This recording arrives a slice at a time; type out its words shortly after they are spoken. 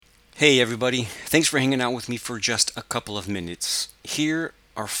Hey everybody, thanks for hanging out with me for just a couple of minutes. Here,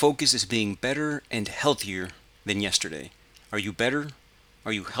 our focus is being better and healthier than yesterday. Are you better?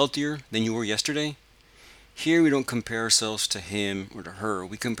 Are you healthier than you were yesterday? Here, we don't compare ourselves to him or to her,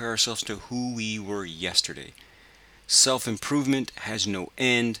 we compare ourselves to who we were yesterday. Self improvement has no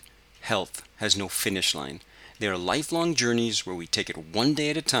end, health has no finish line. They are lifelong journeys where we take it one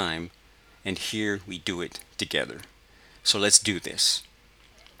day at a time, and here we do it together. So let's do this.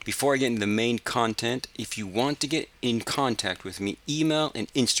 Before I get into the main content, if you want to get in contact with me, email and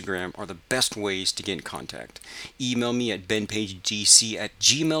Instagram are the best ways to get in contact. Email me at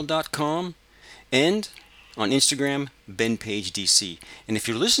benpagedc@gmail.com and on Instagram, benpagedc. And if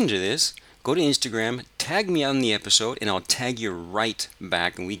you're listening to this, go to Instagram, tag me on the episode, and I'll tag you right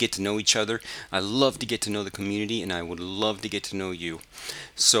back, and we get to know each other. I love to get to know the community, and I would love to get to know you.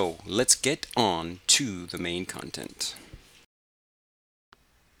 So let's get on to the main content.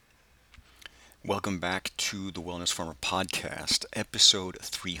 Welcome back to the Wellness Farmer Podcast, episode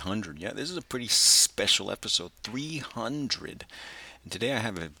 300. Yeah, this is a pretty special episode, 300. And today I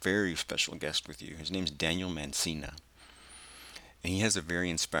have a very special guest with you. His name's Daniel Mancina. And he has a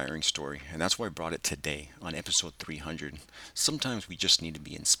very inspiring story, and that's why I brought it today on episode 300. Sometimes we just need to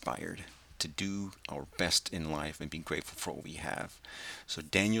be inspired to do our best in life and be grateful for what we have. So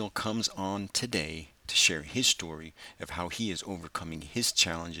Daniel comes on today to share his story of how he is overcoming his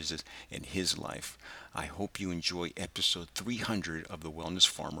challenges in his life. I hope you enjoy episode 300 of the Wellness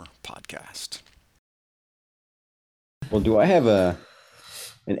Farmer podcast. Well, do I have an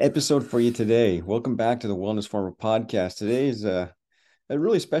episode for you today? Welcome back to the Wellness Farmer podcast. Today is a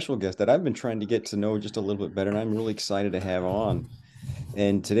really special guest that I've been trying to get to know just a little bit better, and I'm really excited to have on.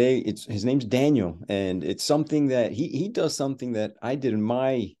 And today his name's Daniel, and it's something that he does something that I did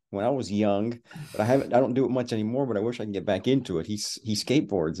when I was young, but I don't do it much anymore, but I wish I can get back into it. He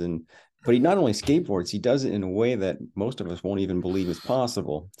skateboards, but he not only skateboards, he does it in a way that most of us won't even believe is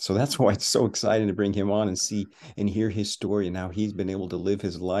possible. So that's why it's so exciting to bring him on and see and hear his story and how he's been able to live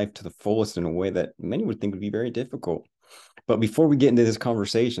his life to the fullest in a way that many would think would be very difficult. But before we get into this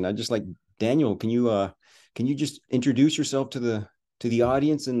conversation, I just like Daniel, can you just introduce yourself to the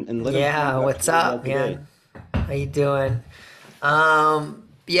audience and let them find Yeah, out what's who you are up, today? man? How you doing?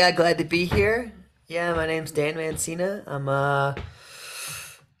 Yeah, glad to be here. Yeah, my name's Dan Mancina. I'm uh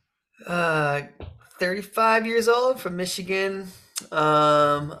 35 years old from Michigan.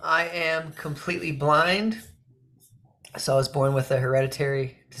 I am completely blind. So I was born with a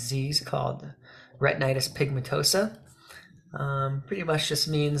hereditary disease called retinitis pigmentosa. Pretty much just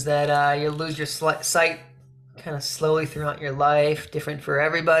means that you lose your sight kind of slowly throughout your life, different for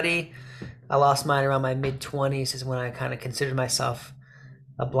everybody. I lost mine around my mid 20s is when I kind of considered myself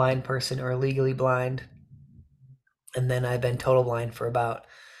a blind person or legally blind. And then I've been total blind for about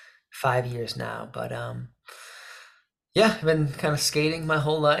 5 years now. But yeah, I've been kind of skating my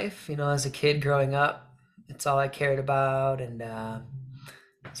whole life. As a kid growing up, it's all I cared about. And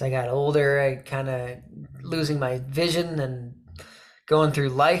as I got older, I kind of losing my vision and going through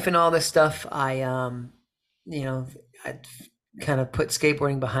life and all this stuff. You know, I kind of put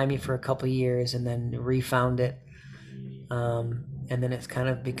skateboarding behind me for a couple of years and then refound it. And then it's kind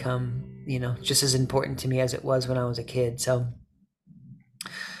of become, just as important to me as it was when I was a kid. So,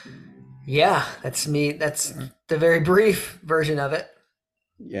 yeah, that's me. That's the very brief version of it.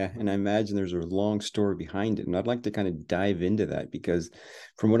 Yeah, and I imagine there's a long story behind it, and I'd like to kind of dive into that because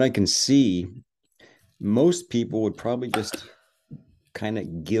from what I can see, most people would probably just kind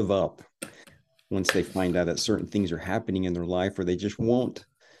of give up once they find out that certain things are happening in their life, or they won't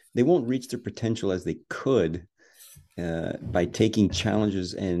reach their potential as they could by taking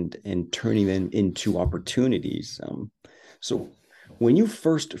challenges and turning them into opportunities. So when you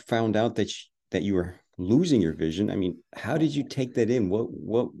first found out that you were losing your vision, I mean, how did you take that in?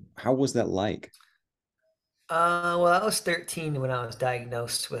 How was that like? Well, I was 13 when I was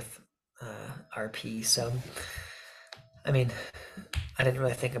diagnosed with RP. So, I mean, I didn't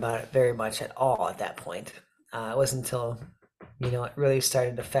really think about it very much at all at that point. It wasn't until, it really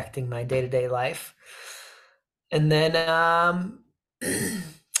started affecting my day to day life. And then, I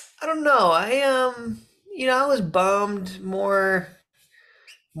don't know. I was bummed more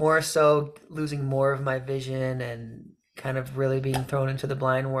so losing more of my vision and kind of really being thrown into the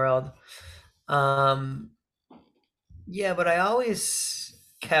blind world. Um, yeah, but I always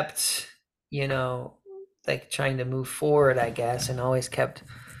kept, you know, like trying to move forward, I guess, and always kept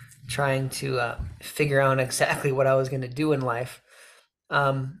trying to figure out exactly what I was going to do in life.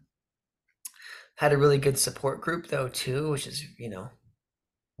 Um, had a really good support group though too, which is,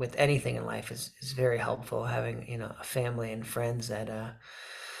 with anything in life is very helpful having, a family and friends that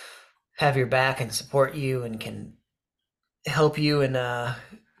have your back and support you and can help you in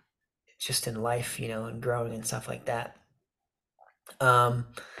just in life, and growing and stuff like that. Um,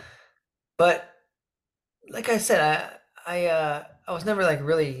 but like I said, I was never like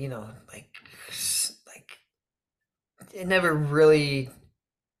really, like it never really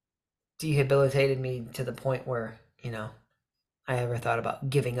debilitated me to the point where, I ever thought about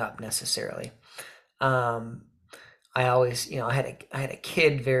giving up necessarily. Um, I always, I had a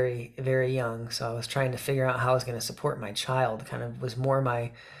kid very, very young, so I was trying to figure out how I was going to support my child. Kind of was more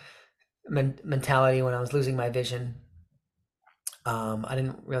my mentality when I was losing my vision. I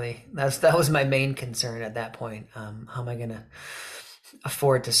didn't really. That was my main concern at that point. How am I going to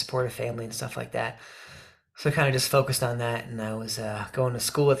afford to support a family and stuff like that? So I kind of just focused on that, and I was going to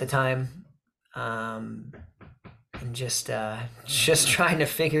school at the time, um, and just trying to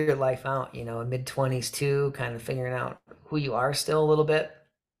figure life out. Mid 20s too, kind of figuring out who you are still a little bit.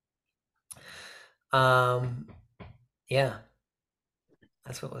 Um, yeah,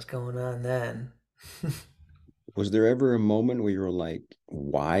 that's what was going on then. Was there ever a moment where you were like,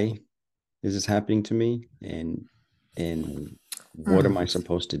 why is this happening to me? And what Hmm, am I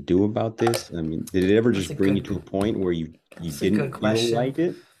supposed to do about this? I mean, did it ever that's a just bring you good. to a point where you That's a good didn't feel question. like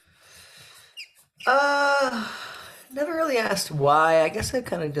it? Uh, Never really asked why. I guess I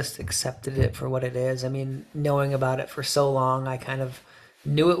kind of just accepted it for what it is. I mean, knowing about it for so long, I kind of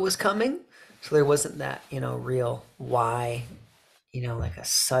knew it was coming. So there wasn't that, real why, like a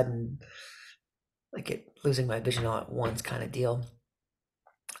sudden, like it losing my vision all at once kind of deal.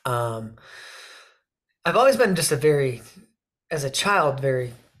 Um, I've always been just as a child,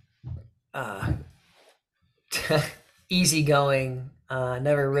 very uh, easygoing.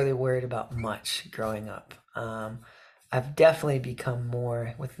 Never really worried about much growing up. I've definitely become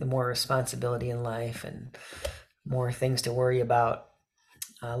more with the more responsibility in life and more things to worry about.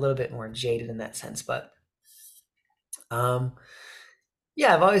 A little bit more jaded in that sense, but um,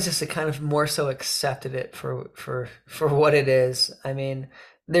 yeah, I've always just kind of more so accepted it for what it is. I mean,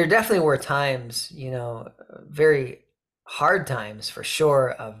 there definitely were times, very hard times for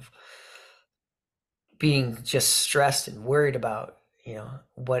sure, of being just stressed and worried about,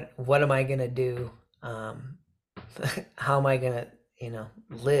 what am I gonna do? Um, how am I gonna,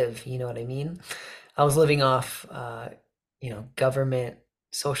 live? You know what I mean? I was living off, government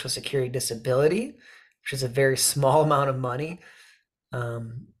social security disability, which is a very small amount of money.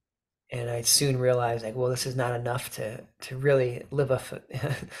 Um, and I soon realized, like, well, this is not enough to really live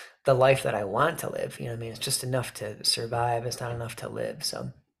the life that I want to live. You know what I mean? It's just enough to survive. It's not enough to live.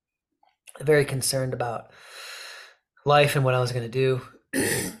 So I'm very concerned about life and what I was going to do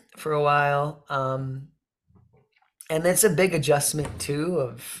for a while. And it's a big adjustment too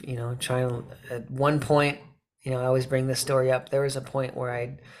of, trying to, at one point, I always bring this story up. There was a point where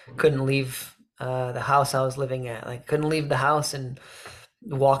I couldn't leave the house I was living at. Like, couldn't leave the house and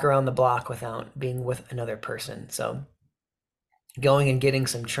walk around the block without being with another person. So going and getting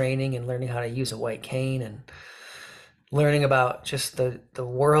some training and learning how to use a white cane and learning about just the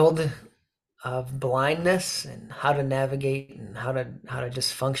world of blindness and how to navigate and how to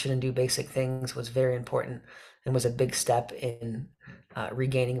just function and do basic things was very important and was a big step in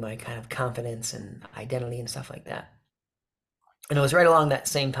regaining my kind of confidence and identity and stuff like that. And it was right along that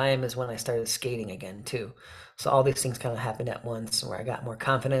same time as when I started skating again too. So all these things kind of happened at once, where I got more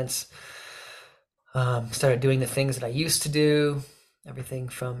confidence, started doing the things that I used to do. Everything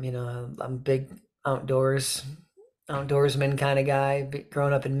from, I'm a big outdoorsman kind of guy,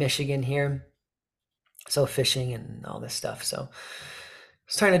 growing up in Michigan here, so fishing and all this stuff. So I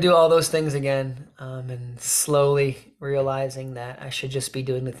was trying to do all those things again, and slowly realizing that I should just be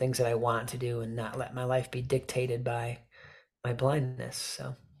doing the things that I want to do and not let my life be dictated by my blindness.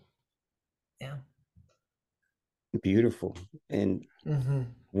 So yeah. Beautiful. And Hmm.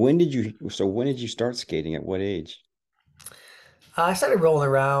 when did you start skating? At what age? I started rolling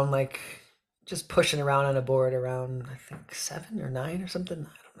around, like just pushing around on a board around, I think, 7 or 9 or something.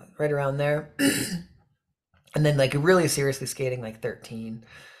 I don't know, right around there. And then like really seriously skating like 13.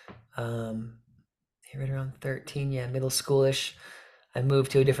 Um, right around 13, yeah, middle schoolish. I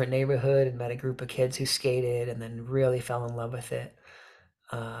moved to a different neighborhood and met a group of kids who skated, and then really fell in love with it.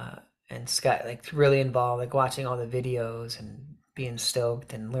 Uh, and Scott, like, really involved, like watching all the videos and being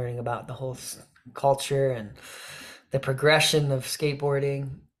stoked and learning about the whole culture and the progression of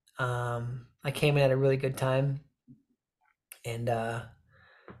skateboarding. I came in at a really good time, and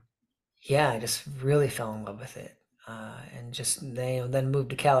yeah, I just really fell in love with it. And just then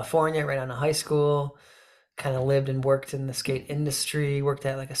moved to California right out of high school. Kind of lived and worked in the skate industry. Worked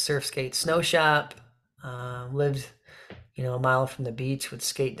at like a surf skate snow shop. Lived a mile from the beach, would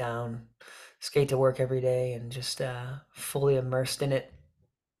skate down, skate to work every day, and just fully immersed in it.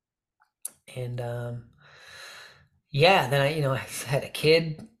 And yeah, then I had a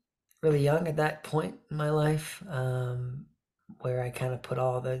kid really young at that point in my life, where I kind of put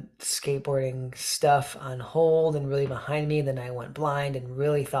all the skateboarding stuff on hold and really behind me. Then I went blind and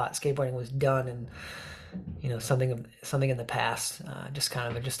really thought skateboarding was done, and something in the past, just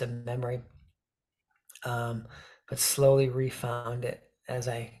kind of just a memory. Um, but slowly refound it as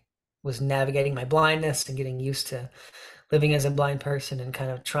I was navigating my blindness and getting used to living as a blind person and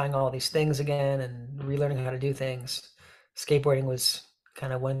kind of trying all these things again and relearning how to do things. Skateboarding was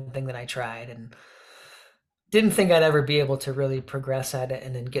kind of one thing that I tried and didn't think I'd ever be able to really progress at it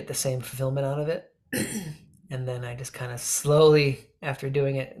and then get the same fulfillment out of it. And then I just kind of slowly, after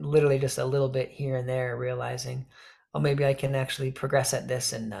doing it literally just a little bit here and there, realizing, oh, maybe I can actually progress at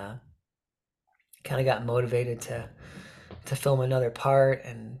this, and kind of got motivated to film another part,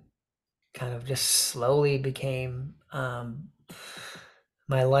 and kind of just slowly became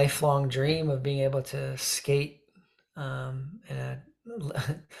my lifelong dream of being able to skate, and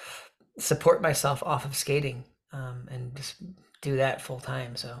support myself off of skating, and just do that full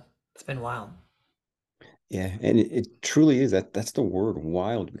time. So it's been wild. Yeah, and it truly is that's the word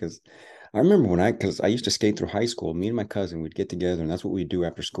wild because I remember because I used to skate through high school. Me and my cousin would get together, and that's what we'd do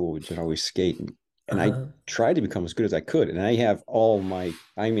after school. We'd just always skate, and I Uh-huh. tried to become as good as I could. And I have all my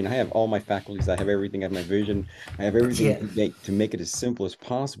faculties. I have everything. I have my vision. I have everything Yeah. to make it as simple as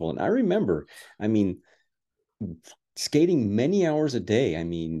possible. And I remember, I mean, skating many hours a day. I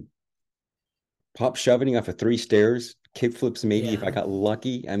mean, pop shoving off of three stairs, kick flips maybe if Yeah. I got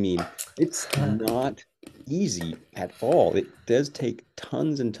lucky. I mean, it's not easy at all. It does take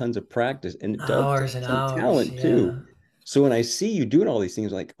tons and tons of practice, and it does take Hours and some hours. talent too. Yeah. So when I see you doing all these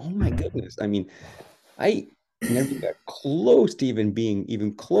things, like, oh my goodness. I mean, I never even got close to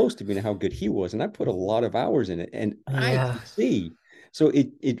even close to being how good he was. And I put a lot of hours in it, and I Yeah. can see. So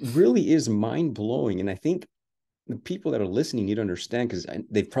it really is mind blowing. And I think the people that are listening need to understand because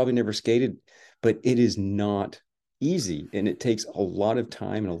they've probably never skated, but it is not easy and it takes a lot of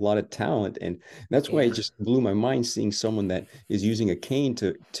time and a lot of talent. And that's why it Yeah. just blew my mind seeing someone that is using a cane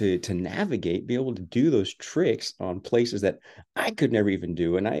to navigate, be able to do those tricks on places that I could never even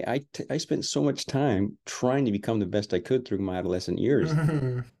do. And I spent so much time trying to become the best I could through my adolescent years,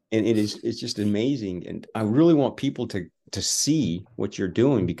 and it's just amazing. And I really want people to see what you're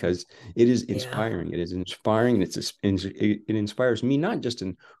doing because it is Yeah. inspiring. It is inspiring, and it inspires me not just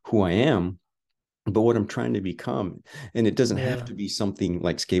in who I am, but what I'm trying to become. And it doesn't have Yeah. to be something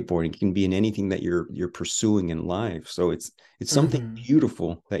like skateboarding. It can be in anything that you're pursuing in life. So it's something Hmm.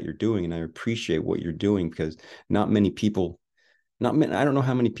 beautiful that you're doing, and I appreciate what you're doing because not many people, not many, I don't know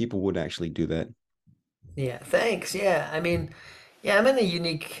how many people would actually do that. Yeah. Thanks. Yeah. I mean, yeah, I'm in a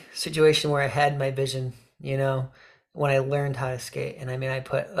unique situation where I had my vision, when I learned how to skate. And I mean, I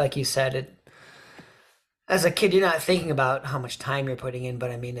put, like you said, as a kid, you're not thinking about how much time you're putting in,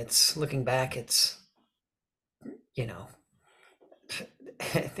 but I mean, it's looking back, it's, you know,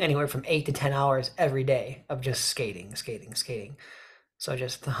 anywhere from 8 to 10 hours every day of just skating, skating, skating. So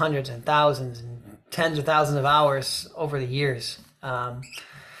just the hundreds and thousands and tens of thousands of hours over the years,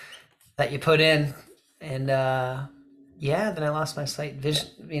 that you put in. And yeah, then I lost my sight vision,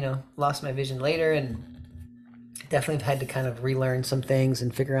 lost my vision later, and definitely have had to kind of relearn some things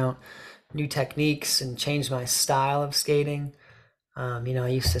and figure out new techniques and change my style of skating. I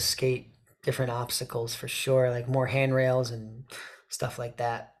used to skate different obstacles for sure, like more handrails and stuff like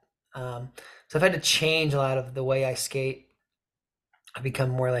that. So I've had to change a lot of the way I skate. I've become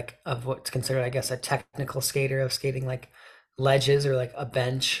more like of what's considered, I guess, a technical skater of skating like ledges or like a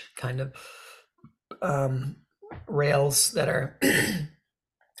bench kind of, um, rails that are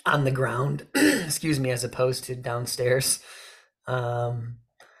on the ground, excuse me, as opposed to downstairs. Um,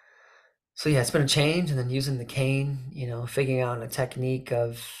 so yeah, it's been a change, and then using the cane, figuring out a technique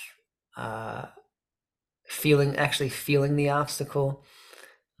of uh, actually feeling the obstacle.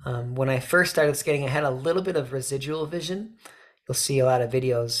 When I first started skating, I had a little bit of residual vision. You'll see a lot of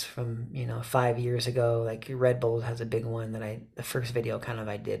videos from 5 years ago. Like Red Bull has a big one that the first video kind of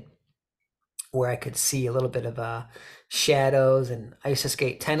I did where I could see a little bit of shadows, and I used to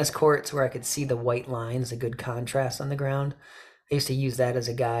skate tennis courts where I could see the white lines, the good contrast on the ground. I used to use that as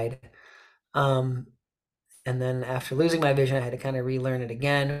a guide. Um, and then after losing my vision, I had to kind of relearn it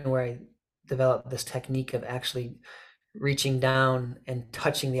again, where I developed this technique of actually reaching down and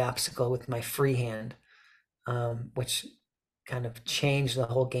touching the obstacle with my free hand, which kind of changed the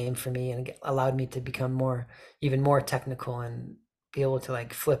whole game for me and allowed me to become even more technical and be able to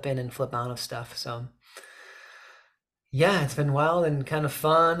like flip in and flip out of stuff. So Yeah, it's been wild and kind of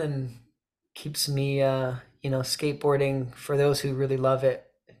fun and keeps me, skateboarding for those who really love it.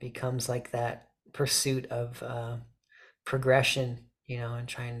 It becomes like that pursuit of progression, and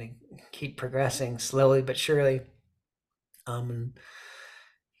trying to keep progressing slowly but surely. And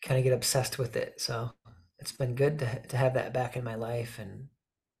kind of get obsessed with it. So it's been good to have that back in my life and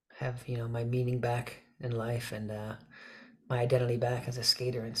have, my meaning back in life and my identity back as a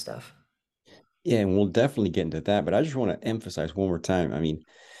skater and stuff. Yeah, and we'll definitely get into that. But I just want to emphasize one more time. I mean,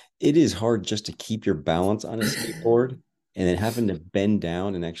 it is hard just to keep your balance on a skateboard and then having to bend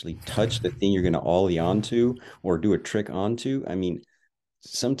down and actually touch the thing you're going to ollie onto or do a trick onto. I mean,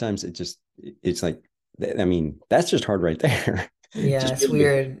 sometimes it's like, I mean, that's just hard right there. Yeah, Just it's being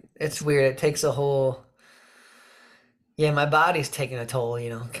able to, weird. It's weird. It takes a whole, yeah, my body's taking a toll,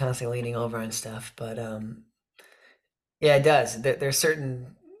 constantly leaning over and stuff. But yeah, it does. There's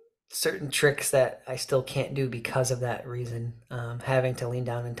certain tricks that I still can't do because of that reason. Having to lean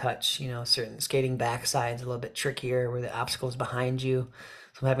down and touch, certain skating backsides a little bit trickier where the obstacle's behind you.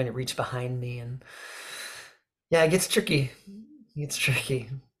 So I'm having to reach behind me and yeah, it gets tricky. It gets tricky.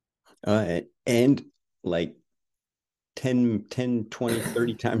 and like 10, 20,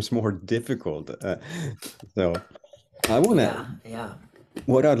 30 times more difficult. So I want Yeah, to, yeah.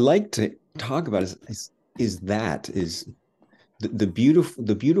 what I'd like to talk about is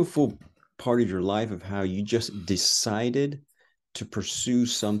the beautiful part of your life of how you just decided to pursue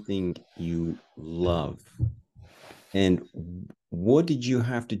something you love. And what did you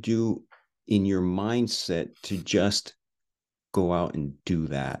have to do in your mindset to just go out and do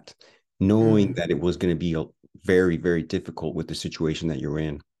that, knowing Mm. that it was going to be very, very difficult with the situation that you're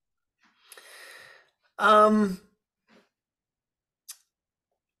in? Um,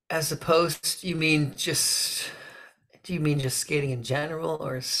 as opposed, do you mean just skating in general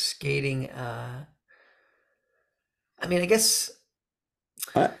or skating, I mean, I guess,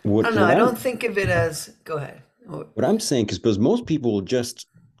 I, I what don't know. what I I'm don't think of it as, go ahead. what I'm saying, because most people will just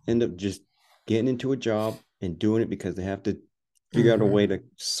end up just getting into a job and doing it because they have to figure out a way Mm-hmm. to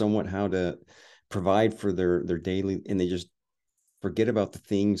somewhat how to provide for their daily, and they just forget about the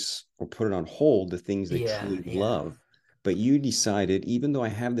things or put it on hold, the things they Yeah, truly yeah. love. But you decided, even though I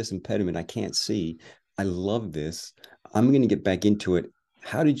have this impediment, I can't see, I love this. I'm going to get back into it.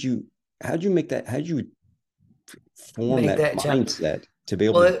 How did you, how did you make that? How did you form Make that that jump. mindset to be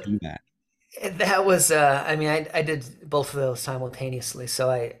able Well, to do that? that was, I mean, I did both of those simultaneously. So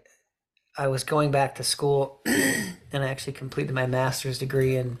I was going back to school and I actually completed my master's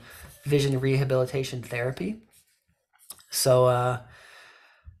degree in vision rehabilitation therapy. So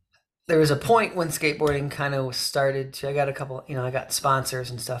there was a point when skateboarding kind of started to, I got a couple, I got sponsors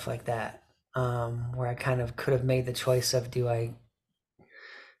and stuff like that, where I kind of could have made the choice of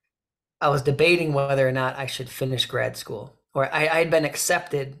I was debating whether or not I should finish grad school. Or I had been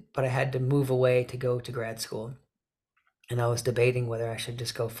accepted, but I had to move away to go to grad school. And I was debating whether I should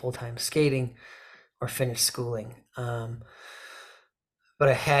just go full time skating or finish schooling. But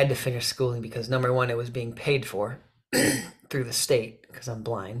I had to finish schooling because number one, it was being paid for through the state because I'm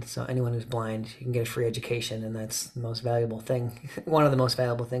blind. So anyone who's blind, you can get a free education, and that's the most valuable thing, one of the most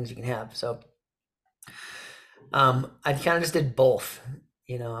valuable things you can have. So I kind of just did both.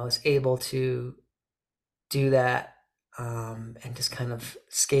 I was able to do that and just kind of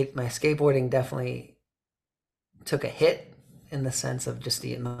skate. My skateboarding definitely took a hit in the sense of just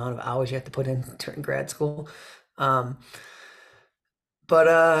the amount of hours you have to put in during grad school. Um, but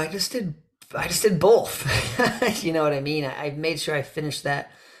I just did both. You know what I mean? I made sure I finished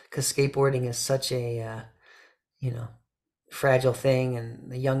that because skateboarding is such a you know fragile thing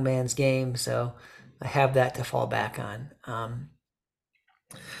and the young man's game. So I have that to fall back on.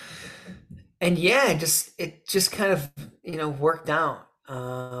 And yeah, it just kind of worked out.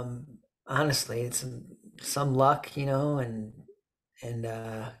 Honestly, it's some luck, and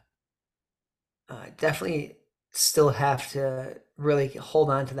definitely still have to really hold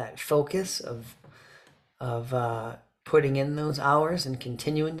on to that focus of putting in those hours and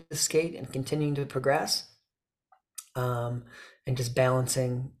continuing to skate and continuing to progress, um, and just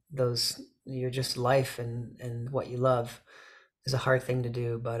balancing those your just life and what you love is a hard thing to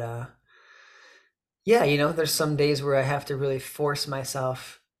do. But yeah, there's some days where I have to really force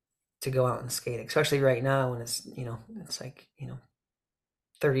myself to go out and skate, especially right now when it's like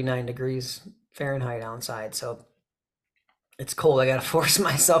 39 degrees Fahrenheit outside, so it's cold. I got to force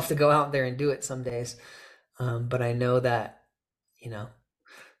myself to go out there and do it some days. But I know that, you know,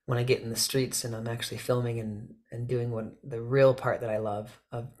 when I get in the streets and I'm actually filming and doing what the real part that I love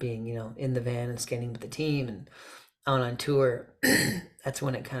of being, in the van and skating with the team and out on tour, that's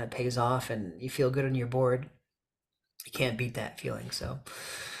when it kind of pays off and you feel good on your board. You can't beat that feeling. So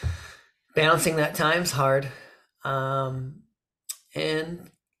balancing that time's hard. Um, and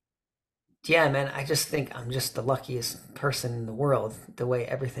yeah, man, I just think I'm just the luckiest person in the world the way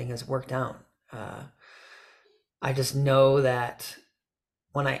everything has worked out. Uh, I just know that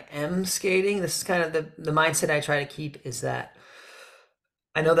when I am skating, this is kind of the mindset I try to keep is that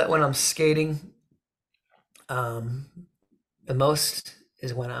I know that when I'm skating, um, the most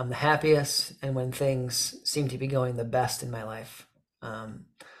is when I'm the happiest and when things seem to be going the best in my life. Um,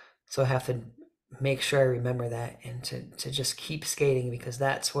 so I have to make sure I remember that and to just keep skating because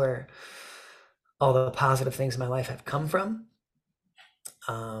that's where all the positive things in my life have come from.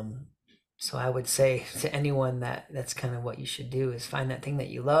 Um, so I would say to anyone that that's kind of what you should do is find that thing that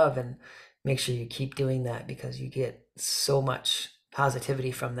you love and make sure you keep doing that because you get so much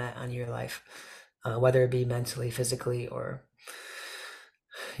positivity from that on your life, whether it be mentally, physically, or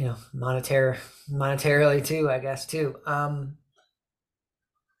monetarily too, I guess too.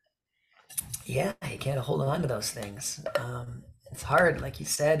 Yeah, you can't hold on to those things. It's hard, like you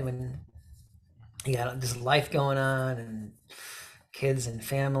said, when you got this life going on and kids and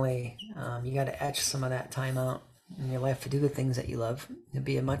family. You got to etch some of that time out in your life to do the things that you love and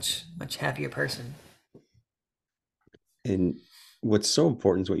be a much happier person. And what's so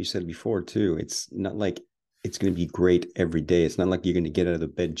important is what you said before too. It's not like it's going to be great every day. It's not like you're going to get out of the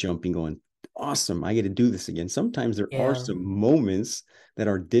bed jumping going, awesome, I get to do this again. Sometimes there are Yeah. some moments that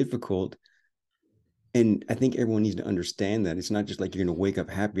are difficult. And I think everyone needs to understand that it's not just like you're going to wake up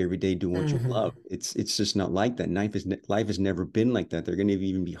happy every day doing what you love. Hmm. It's just not like that. Life has never been like that. There are going to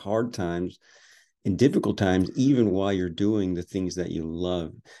even be hard times and difficult times, even while you're doing the things that you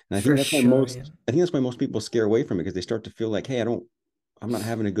love. And For sure. Yeah. I think that's why most people scare away from it because they start to feel like, hey, I'm not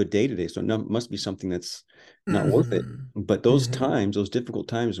having a good day today. So it must be something that's not worth it. Hmm. But those Hmm. times, those difficult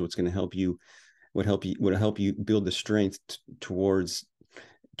times, what's going to would help you build the strength towards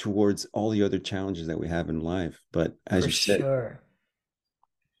all the other challenges that we have in life. But as For you said, sure.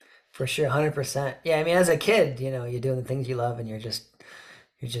 For sure. 100%. Yeah. I mean, as a kid, you're doing the things you love and you're just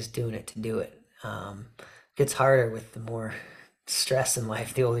doing it to do it. It gets harder with the more stress in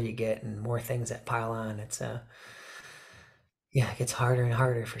life, the older you get and more things that pile on. Yeah, it gets harder and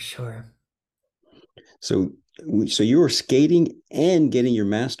harder for sure. so so you were skating and getting your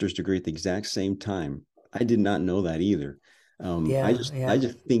master's degree at the exact same time. I did not know that either. Yeah, I yeah.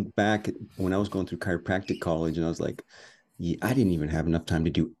 just think back when I was going through chiropractic college, and I was like, yeah, I didn't even have enough time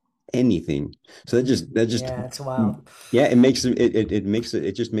to do anything. So that just Yeah, it's wild. yeah,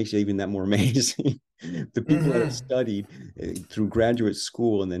 it just makes it even that more amazing. The people that have Hmm. studied through graduate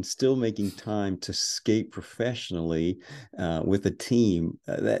school and then still making time to skate professionally with a team,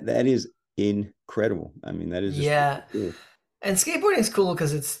 that is incredible. I mean, that is just Yeah, really cool. and skateboarding is cool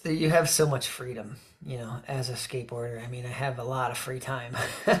because you have so much freedom, as a skateboarder. I mean, I have a lot of free time.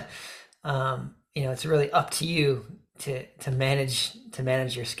 It's really up to you to manage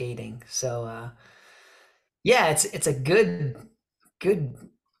your skating. So, yeah, it's a good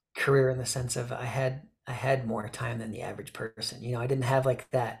career in the sense of I had more time than the average person. I didn't have like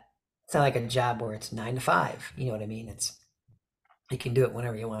that. It's not like a job where it's 9 to 5. You know what I mean? You can do it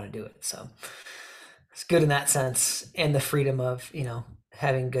whenever you want to do it. So it's good in that sense, and the freedom of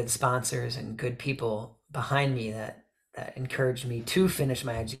having good sponsors and good people behind me that encouraged me to finish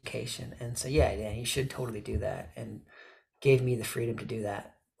my education. And so yeah, you should totally do that, and gave me the freedom to do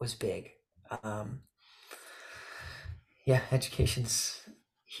that was big. Um, yeah, education's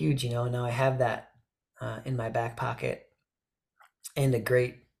huge. Now I have that in my back pocket and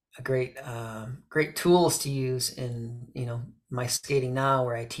great tools to use in my skating now,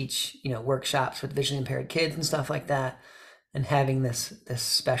 where I teach workshops with visually impaired kids and stuff like that, and having this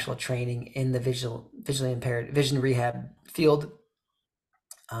special training in the visually impaired vision rehab field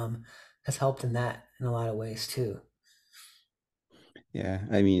um, has helped in that in a lot of ways too. Yeah,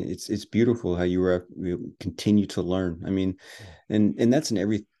 I mean, it's beautiful how you continue to learn. I mean, and that's in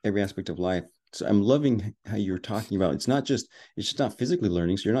every aspect of life. So I'm loving how you're talking about it's just not physically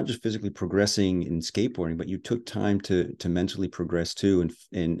learning. So you're not just physically progressing in skateboarding, but you took time to mentally progress too,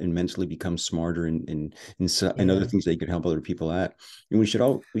 and mentally become smarter and other Yeah. things that you could help other people at. And we should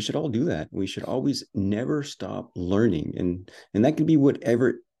all do that. We should always never stop learning, and that can be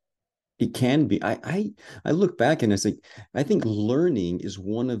whatever it can be. I look back and I think learning is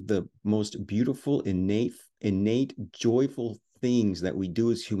one of the most beautiful, innate, joyful things that we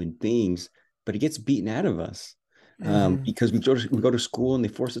do as human beings, but it gets beaten out of us Hmm. because we go to school and they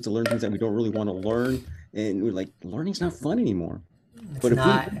force us to learn things that we don't really want to learn, and we're like, learning's not fun anymore. It's But if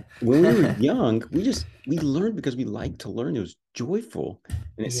not. when we were young, we learned because we liked to learn. It was joyful,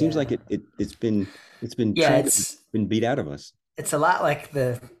 and it seems like Yeah. it's been Yeah, trying to been beat out of us. it's a lot like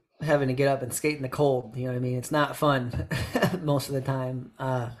the having to get up and skate in the cold. You know what I mean? It's not fun most of the time.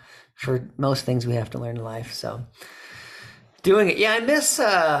 For most things we have to learn in life. So doing it, yeah, I miss.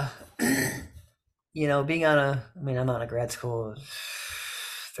 Being on a. I mean, I'm on a grad school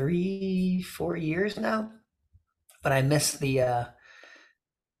 3, 4 years now, but I miss the.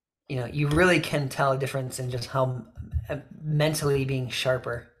 You really can tell a difference in just how mentally being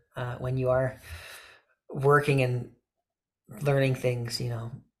sharper when you are working and learning things.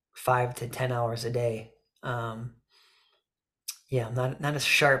 5 to 10 hours a day. Um, yeah, I'm not as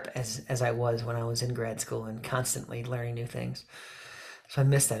sharp as I was when I was in grad school and constantly learning new things. So I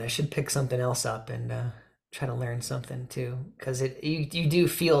miss that. I should pick something else up and try to learn something too, because you do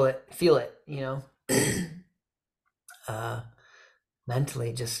feel it. uh,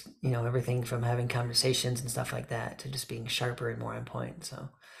 Mentally, just everything from having conversations and stuff like that to just being sharper and more on point. So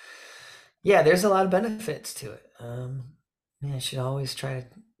yeah, there's a lot of benefits to it. Yeah, I should always try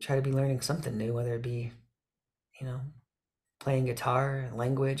to be learning something new, whether it be you know playing guitar,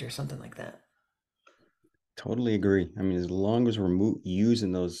 language, or something like that. Totally agree. I mean, as long as we're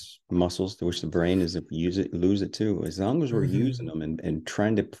using those muscles to which the brain is, if we use it, lose it too. As long as we're using Hmm. them and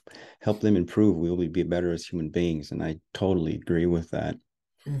trying to help them improve, we will be better as human beings. And I totally agree with that. I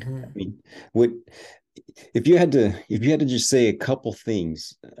Hmm. mean, what if you had to just say a couple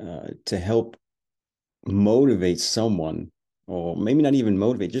things to help motivate someone, or maybe not even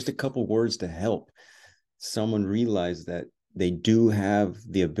motivate, just a couple words to help someone realize that they do have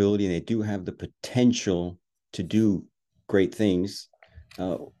the ability and they do have the potential to do great things,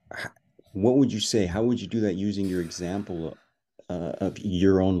 uh, what would you say? How would you do that using your example of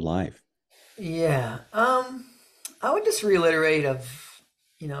your own life? Yeah. I would just reiterate of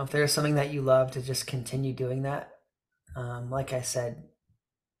if there's something that you love to just continue doing that. Like I said,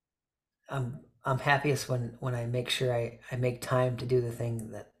 I'm happiest when I make sure I make time to do the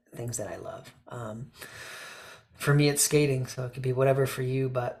things that I love. For me, it's skating, so it could be whatever for you.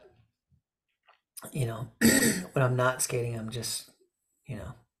 But you know, when I'm not skating, I'm just you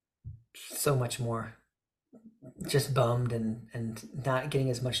know so much more just bummed and not getting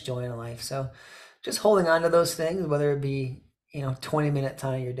as much joy in life. So just holding on to those things, whether it be 20 minutes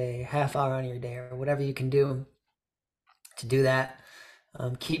on your day, half hour on your day, or whatever you can do to do that.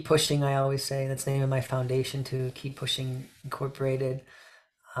 Keep pushing. I always say that's the name of my foundation to keep pushing incorporated.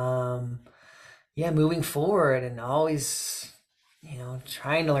 Um, yeah, moving forward and always,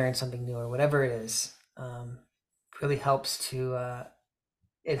 trying to learn something new or whatever it is, really helps to,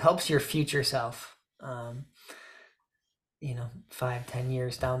 it helps your future self, 5, 10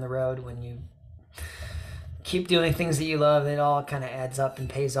 years down the road when you keep doing things that you love, it all kind of adds up and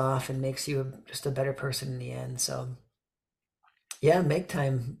pays off and makes you just a better person in the end. So yeah, make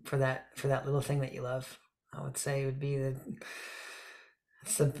time for that little thing that you love. I would say it would be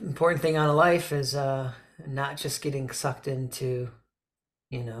it's the important thing on a life is not just getting sucked into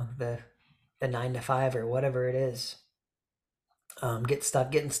the 9 to 5 or whatever it is.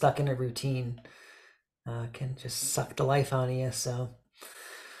 Getting stuck in a routine can just suck the life out of you. So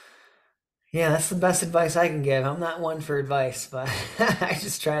yeah, that's the best advice I can give. I'm not one for advice, but I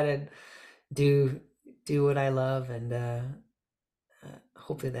just try to do do what I love, and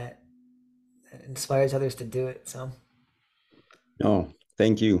hopefully that inspires others to do it. So Oh,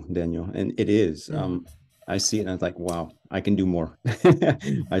 thank you, Daniel. And it is. mm, I see it and I was like, wow, I can do more.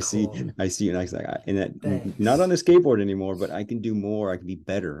 I see, cool. I see, and I was like, and that not on Thanks. a skateboard anymore, but I can do more. I can be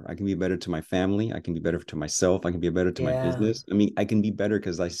better. I can be better to my family. I can be better to myself. I can be better to my Yeah, business. I mean, I can be better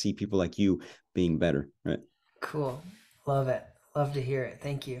because I see people like you being better, right? cool. Love it. Love to hear it.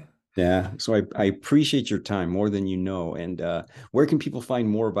 Thank you. Yeah. So I appreciate your time more than you know. And where can people find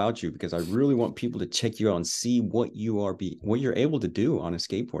more about you? Because I really want people to check you out and see what you're able to do on a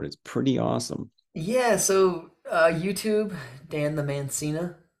skateboard. It's pretty awesome. Yeah, so YouTube, Dan the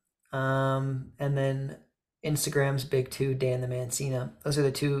Mancina, and then Instagram's big too, Dan the Mancina. Those are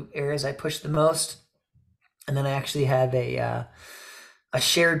the two areas I push the most. And then I actually have a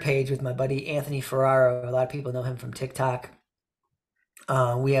shared page with my buddy Anthony Ferraro. A lot of people know him from TikTok.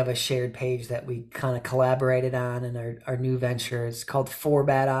 We have a shared page that we kind of collaborated on in our new venture. It's called Four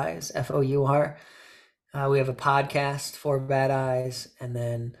Bad Eyes, FOUR. We have a podcast, Four Bad Eyes, and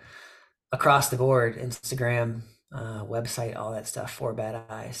then across the board, Instagram, website, all that stuff, Four Bad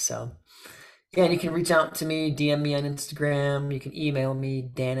Eyes. So yeah, and you can reach out to me, DM me on Instagram. You can email me,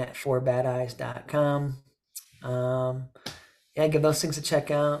 dan@fourbadeyes.com. Um, yeah, give those things a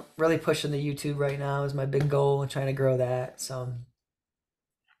check out. Really pushing the YouTube right now is my big goal and trying to grow that. So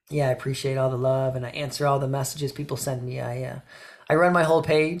Yeah, I appreciate all the love, and I answer all the messages people send me. I run my whole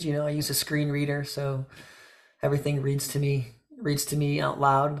page. I use a screen reader, so everything reads to me out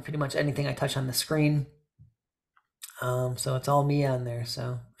loud. Pretty much anything I touch on the screen. So it's all me on there.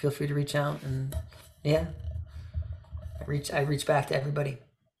 So feel free to reach out, and yeah, I reach back to everybody.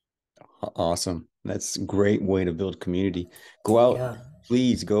 Awesome. That's a great way to build community. Go out, Yeah,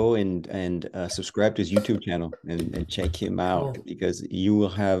 please go and subscribe to his YouTube channel and check him out cool, because you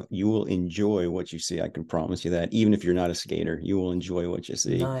will enjoy what you see. I can promise you that. Even if you're not a skater, you will enjoy what you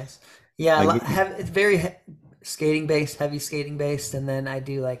see. nice. Yeah, I get it's very skating based, heavy skating based, and then I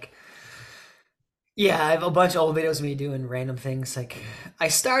do like yeah, I have a bunch of old videos of me doing random things. Like I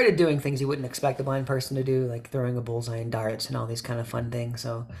started doing things you wouldn't expect a blind person to do, like throwing a bullseye and darts and all these kind of fun things.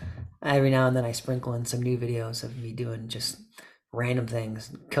 So every now and then I sprinkle in some new videos of me doing just random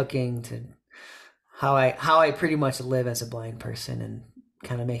things, cooking to how I pretty much live as a blind person and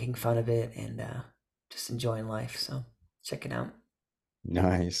kind of making fun of it and just enjoying life. So check it out.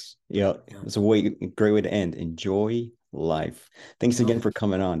 nice. Yeah, Yeah. it's a great way to end. Enjoy life. Thanks Well, again for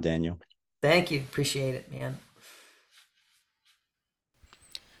coming on, Daniel. thank you. Appreciate it, man.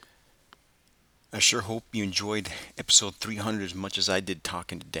 I sure hope you enjoyed episode 300 as much as I did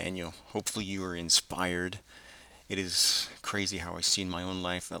talking to Daniel. Hopefully, you were inspired. It is crazy how I see in my own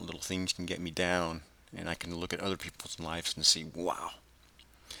life that little things can get me down, and I can look at other people's lives and see, wow,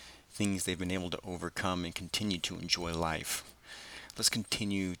 things they've been able to overcome and continue to enjoy life. Let's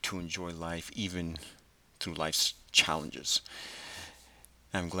continue to enjoy life even through life's challenges.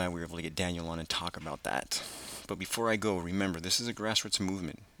 I'm glad we were able to get Daniel on and talk about that. But before I go, remember, this is a grassroots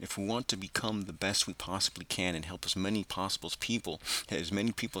movement. If we want to become the best we possibly can and help as many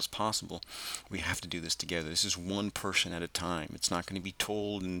people as possible, we have to do this together. This is one person at a time. It's not going to be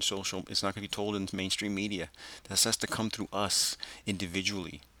told in it's not going to be told in mainstream media. This has to come through us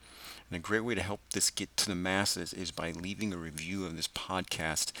individually. And a great way to help this get to the masses is by leaving a review of this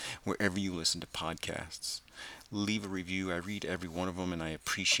podcast wherever you listen to podcasts. Leave a review. I read every one of them and I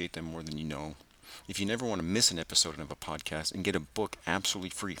appreciate them more than you know. If you never want to miss an episode of a podcast and get a book absolutely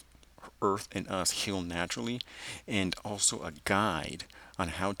free, Earth and Us Heal Naturally, and also a guide on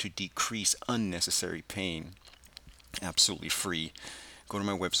how to decrease unnecessary pain, absolutely free, go to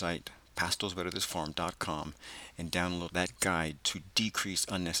my website, pastosvertedesfarm.com, and download that guide to decrease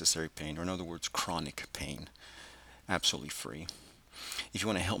unnecessary pain, or in other words, chronic pain. Absolutely free. If you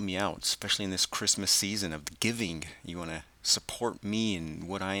want to help me out, especially in this Christmas season of giving, you want to support me and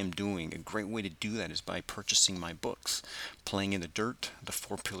what I am doing, a great way to do that is by purchasing my books, Playing in the Dirt, The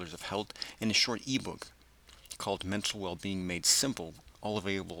Four Pillars of Health, and a short ebook called Mental Wellbeing Made Simple, all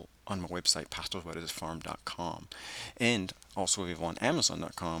available on my website, pastosvertedesfarm.com, and also available on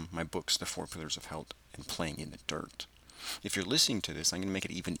amazon.com, my books, The Four Pillars of Health and Playing in the Dirt. If you're listening to this, I'm going to make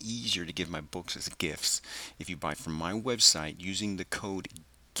it even easier to give my books as gifts. If you buy from my website using the code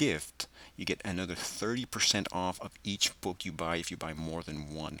GIFT, you get another 30% off of each book you buy if you buy more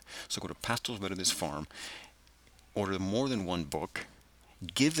than one. So go to Pastos Verdes Farm, order more than one book,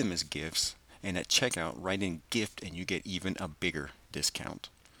 give them as gifts, and at checkout, write in gift and you get even a bigger discount.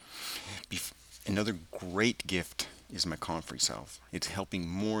 Another great gift is my conference health. It's helping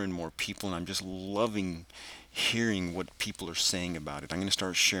more and more people, and I'm just loving hearing what people are saying about it. I'm going to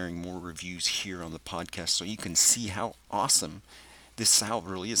start sharing more reviews here on the podcast so you can see how awesome this salve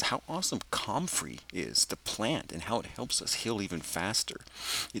really is, how awesome Comfrey is, the plant, and how it helps us heal even faster.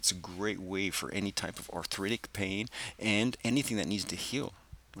 It's a great way for any type of arthritic pain and anything that needs to heal.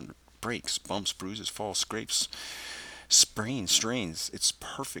 Breaks, bumps, bruises, falls, scrapes, sprains, strains. It's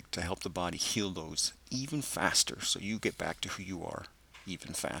perfect to help the body heal those even faster so you get back to who you are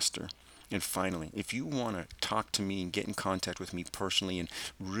even faster. And finally, if you want to talk to me and get in contact with me personally and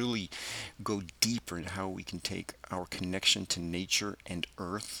really go deeper into how we can take our connection to nature and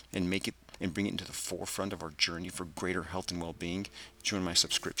earth and make it and bring it into the forefront of our journey for greater health and well-being, join my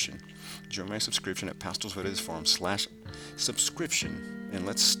subscription. Join my subscription at pastosvertedesfarm/subscription, and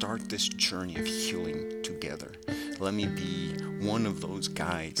let's start this journey of healing together. Let me be one of those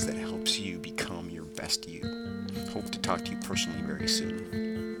guides that helps you become your best you. Hope to talk to you personally very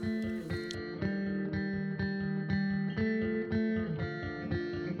soon.